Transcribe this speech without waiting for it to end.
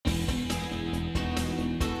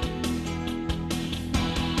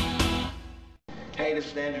Hey,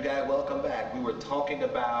 this is Andrew Guy. Welcome back. We were talking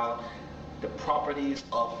about the properties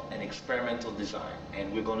of an experimental design,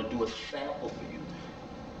 and we're going to do a sample for you.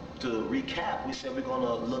 To recap, we said we're going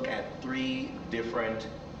to look at 3 different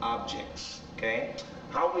objects. Okay?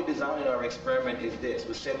 How we designed our experiment is this.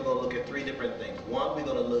 We said we're going to look at 3 different things. One, we're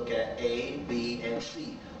going to look at A, B, and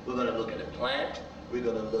C. We're going to look at a plant, we're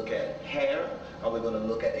going to look at hair, and we're going to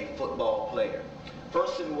look at a football player.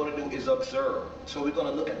 First thing we want to do is observe. So we're going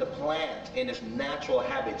to look at the plant in its natural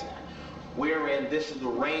habitat, wherein this is the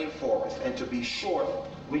rainforest. And to be short,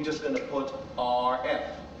 we're just going to put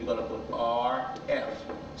RF. We're going to put RF.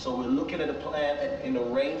 So we're looking at the plant in the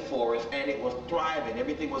rainforest, and it was thriving.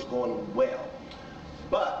 Everything was going well.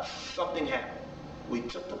 But something happened. We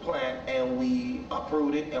took the plant and we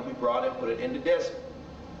uprooted it and we brought it and put it in the desert.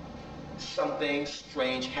 Something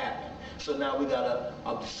strange happened. So now we got to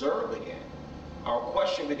observe again. Our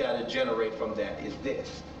question we got to generate from that is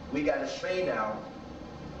this. We got to say now,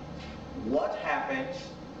 what happens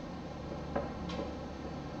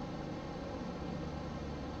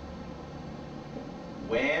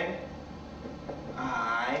when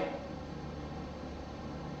I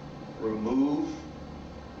remove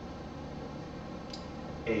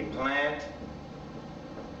a plant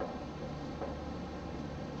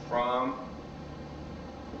from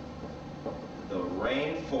the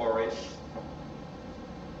rainforest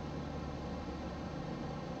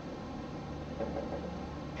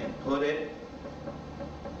and put it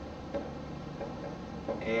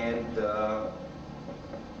in the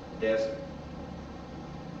desert?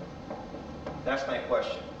 That's my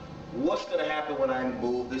question. What's going to happen when I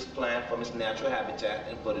move this plant from its natural habitat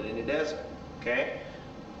and put it in the desert? Okay?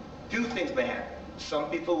 Few things may happen. Some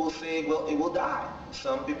people will say, well, it will die.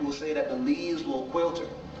 Some people will say that the leaves will wilter.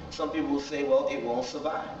 Some people will say, well, it won't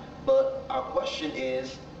survive. But our question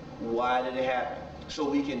is, why did it happen? So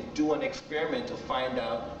we can do an experiment to find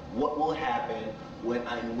out what will happen when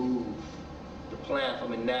I move the plant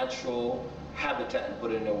from a natural habitat and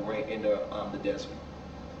put it in the desert.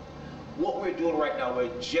 What we're doing right now,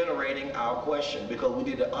 we're generating our question because we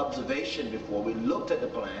did an observation before. We looked at the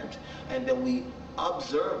plant and then we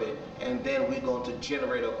observe it, and then we're going to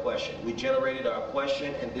generate a question. We generated our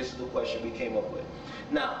question, and this is the question we came up with.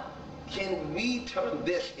 Now, can we turn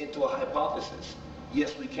this into a hypothesis?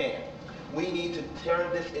 Yes, we can. We need to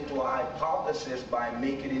turn this into a hypothesis by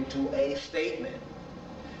making it into a statement.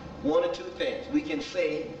 One or two things. We can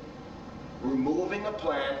say removing a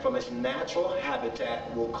plant from its natural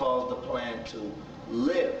habitat will cause the plant to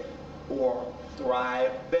live or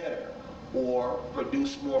thrive better or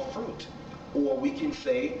produce more fruit. Or we can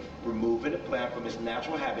say removing a plant from its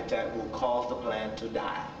natural habitat will cause the plant to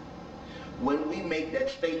die. When we make that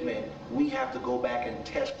statement, we have to go back and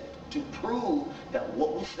test it to prove that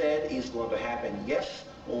what we said is going to happen yes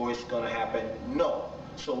or it's going to happen no.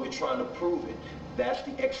 So we're trying to prove it. That's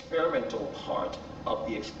the experimental part of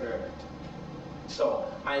the experiment. So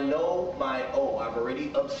I know I've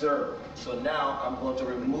already observed. So now I'm going to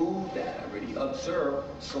remove that. I already observed.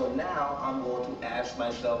 So now I'm going to ask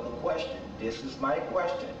myself the question. This is my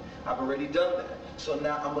question. I've already done that. So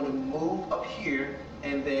now I'm going to move up here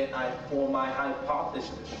and then I form my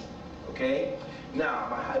hypothesis. Okay? Now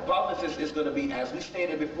my hypothesis is going to be, as we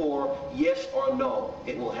stated before, yes or no,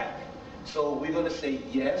 it will happen. So we're going to say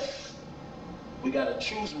yes. We got to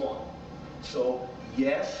choose one. So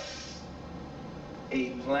yes,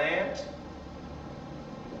 a plant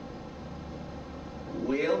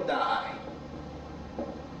will die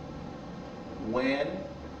when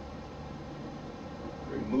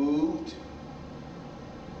removed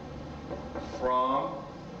from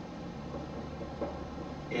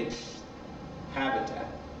its habitat.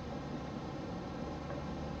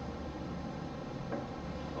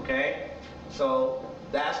 Okay? So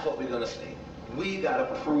that's what we're going to say. We got to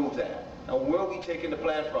prove that. Now, where are we taking the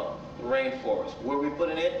plant from? The rainforest. Where are we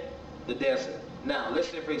putting it? The desert. Now, let's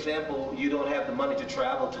say, for example, you don't have the money to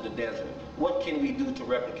travel to the desert. What can we do to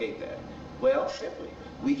replicate that? Well, simply,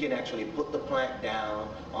 we can actually put the plant down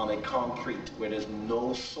on a concrete where there's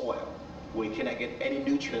no soil, where you cannot get any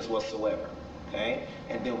nutrients whatsoever. Okay?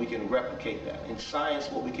 And then we can replicate that. In science,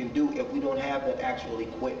 what we can do, if we don't have that actual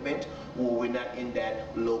equipment or we're not in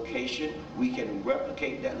that location, we can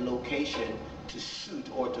replicate that location to suit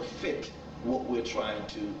or to fit what we're trying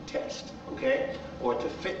to test, okay? Or to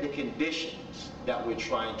fit the conditions that we're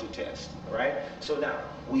trying to test, all right? So now,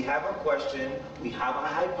 we have a question, we have a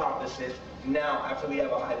hypothesis. Now, after we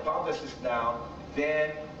have a hypothesis now,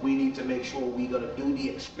 then we need to make sure we're going to do the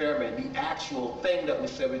experiment, the actual thing that we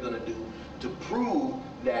said we're going to do to prove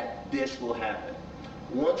that this will happen.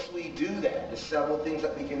 Once we do that, there's several things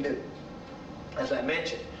that we can do. As I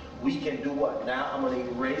mentioned, we can do what? Now I'm going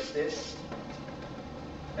to erase this.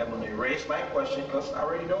 I'm going to erase my question because I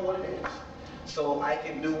already know what it is. So I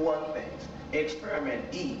can do one thing. Experiment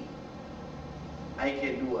E. I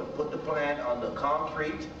can do what? Put the plant on the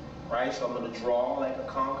concrete, right? So I'm going to draw like a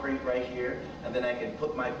concrete right here, and then I can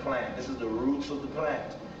put my plant. This is the roots of the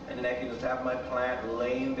plant. And then I can just have my plant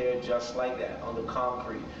laying there just like that on the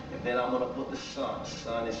concrete. And then I'm going to put the sun.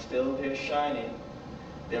 Sun is still there shining.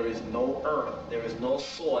 There is no earth. There is no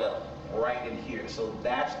soil right in here. So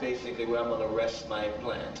that's basically where I'm going to rest my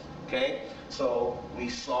plant. Okay? So we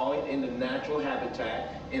saw it in the natural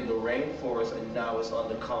habitat, in the rainforest, and now it's on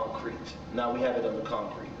the concrete. Now we have it on the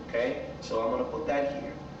concrete. Okay? So I'm going to put that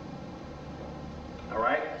here.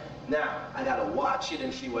 Alright? Now, I got to watch it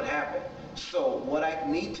and see what happened. So what I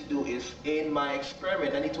need to do is, in my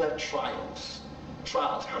experiment, I need to have trials.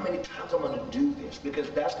 Trials. How many times I'm going to do this? Because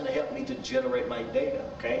that's going to help me to generate my data.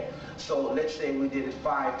 Okay? So let's say we did it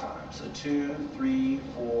 5 times. So 2, 3,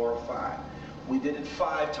 4, 5. We did it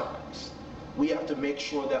 5 times. We have to make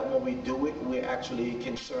sure that when we do it, we're actually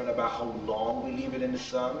concerned about how long we leave it in the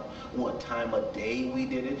sun, what time of day we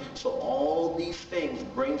did it. So all these things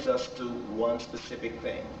brings us to one specific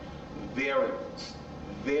thing. Variables.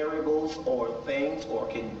 Variables or things or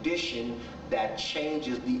condition that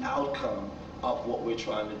changes the outcome of what we're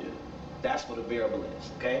trying to do. That's what a variable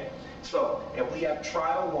is, okay? So if we have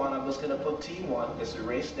trial 1, I'm just going to put T1, let's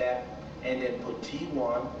erase that, and then put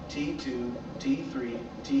T1, T2, T3,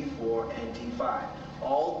 T4, and T5.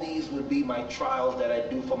 All these would be my trials that I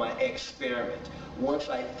do for my experiment. Once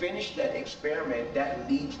I finish that experiment, that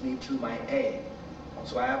leads me to my A.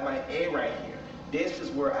 So I have my A right here. This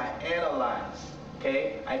is where I analyze.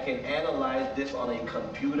 Okay, I can analyze this on a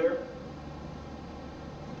computer.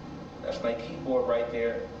 That's my keyboard right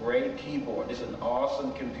there. Great keyboard. This is an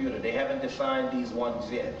awesome computer. They haven't designed these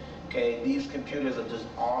ones yet. Okay, these computers are just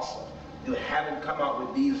awesome. You haven't come out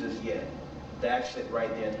with these as yet. That's it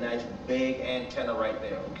right there. Nice big antenna right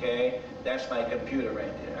there. Okay, that's my computer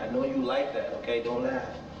right there. I know you like that. Okay, don't laugh.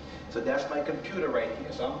 So that's my computer right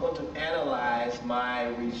here. So I'm going to analyze my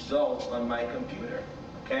results on my computer.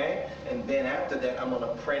 Okay? And then after that, I'm going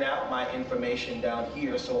to print out my information down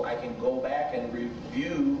here so I can go back and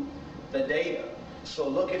review the data. So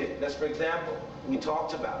look at it. Let's, for example, we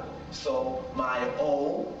talked about it. So my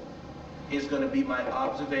O is going to be my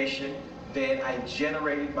observation. Then I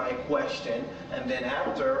generated my question, and then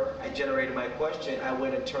after I generated my question, I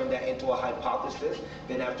went and turned that into a hypothesis.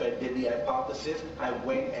 Then after I did the hypothesis, I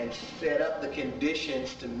went and set up the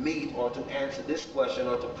conditions to meet or to answer this question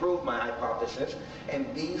or to prove my hypothesis. And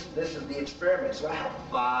this is the experiment. So I have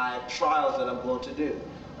 5 trials that I'm going to do.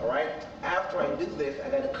 All right? After I do this, I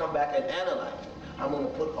got to come back and analyze it. I'm going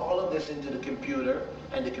to put all of this into the computer,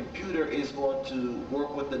 and the computer is going to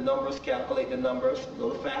work with the numbers, calculate the numbers a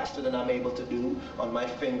little faster than I'm able to do on my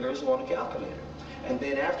fingers or on a calculator. And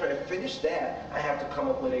then after I finish that, I have to come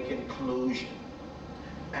up with a conclusion.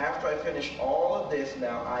 After I finish all of this,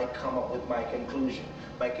 now I come up with my conclusion.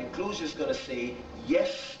 My conclusion is going to say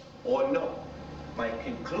yes or no. My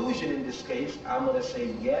conclusion in this case, I'm going to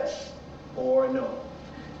say yes or no.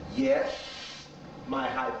 Yes, my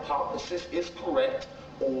hypothesis is correct,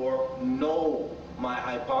 or no, my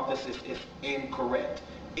hypothesis is incorrect.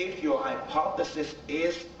 If your hypothesis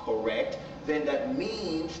is correct, then that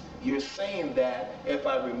means you're saying that if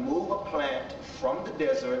I remove a plant from the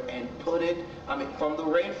desert and put it, from the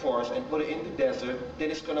rainforest and put it in the desert,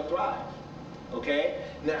 then it's going to thrive. Okay?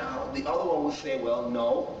 Now, the other one will say, well,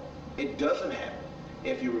 no, it doesn't happen.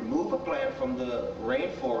 If you remove a plant from the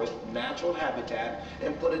rainforest, natural habitat,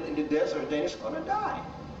 and put it in the desert, then it's going to die.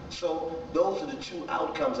 So those are the 2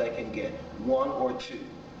 outcomes I can get, 1 or 2.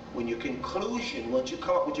 When your conclusion, once you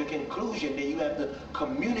come up with your conclusion, then you have to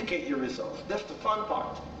communicate your results. That's the fun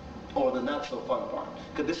part, or the not so fun part,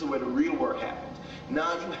 because this is where the real work happens.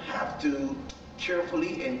 Now you have to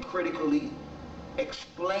carefully and critically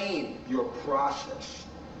explain your process.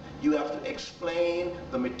 You have to explain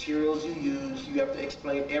the materials you use. You have to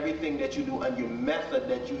explain everything that you do and your method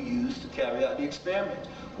that you use to carry out the experiment.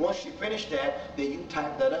 Once you finish that, then you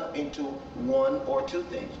type that up into 1 or 2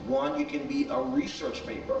 things. 1, you can be a research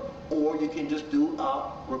paper, or you can just do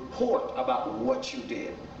a report about what you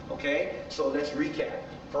did. Okay? So let's recap.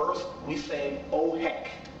 First, we say, oh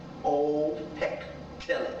heck. Oh heck.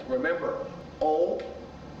 Tell it. Remember, O,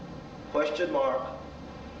 question mark,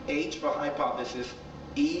 H for hypothesis,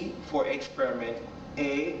 E for experiment,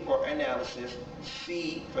 A for analysis,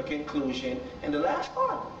 C for conclusion, and the last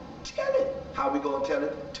part, tell it. How are we going to tell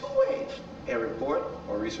it? 2 ways, a report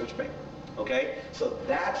or research paper. Okay? So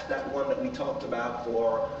that's that one that we talked about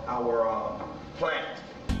for our plant.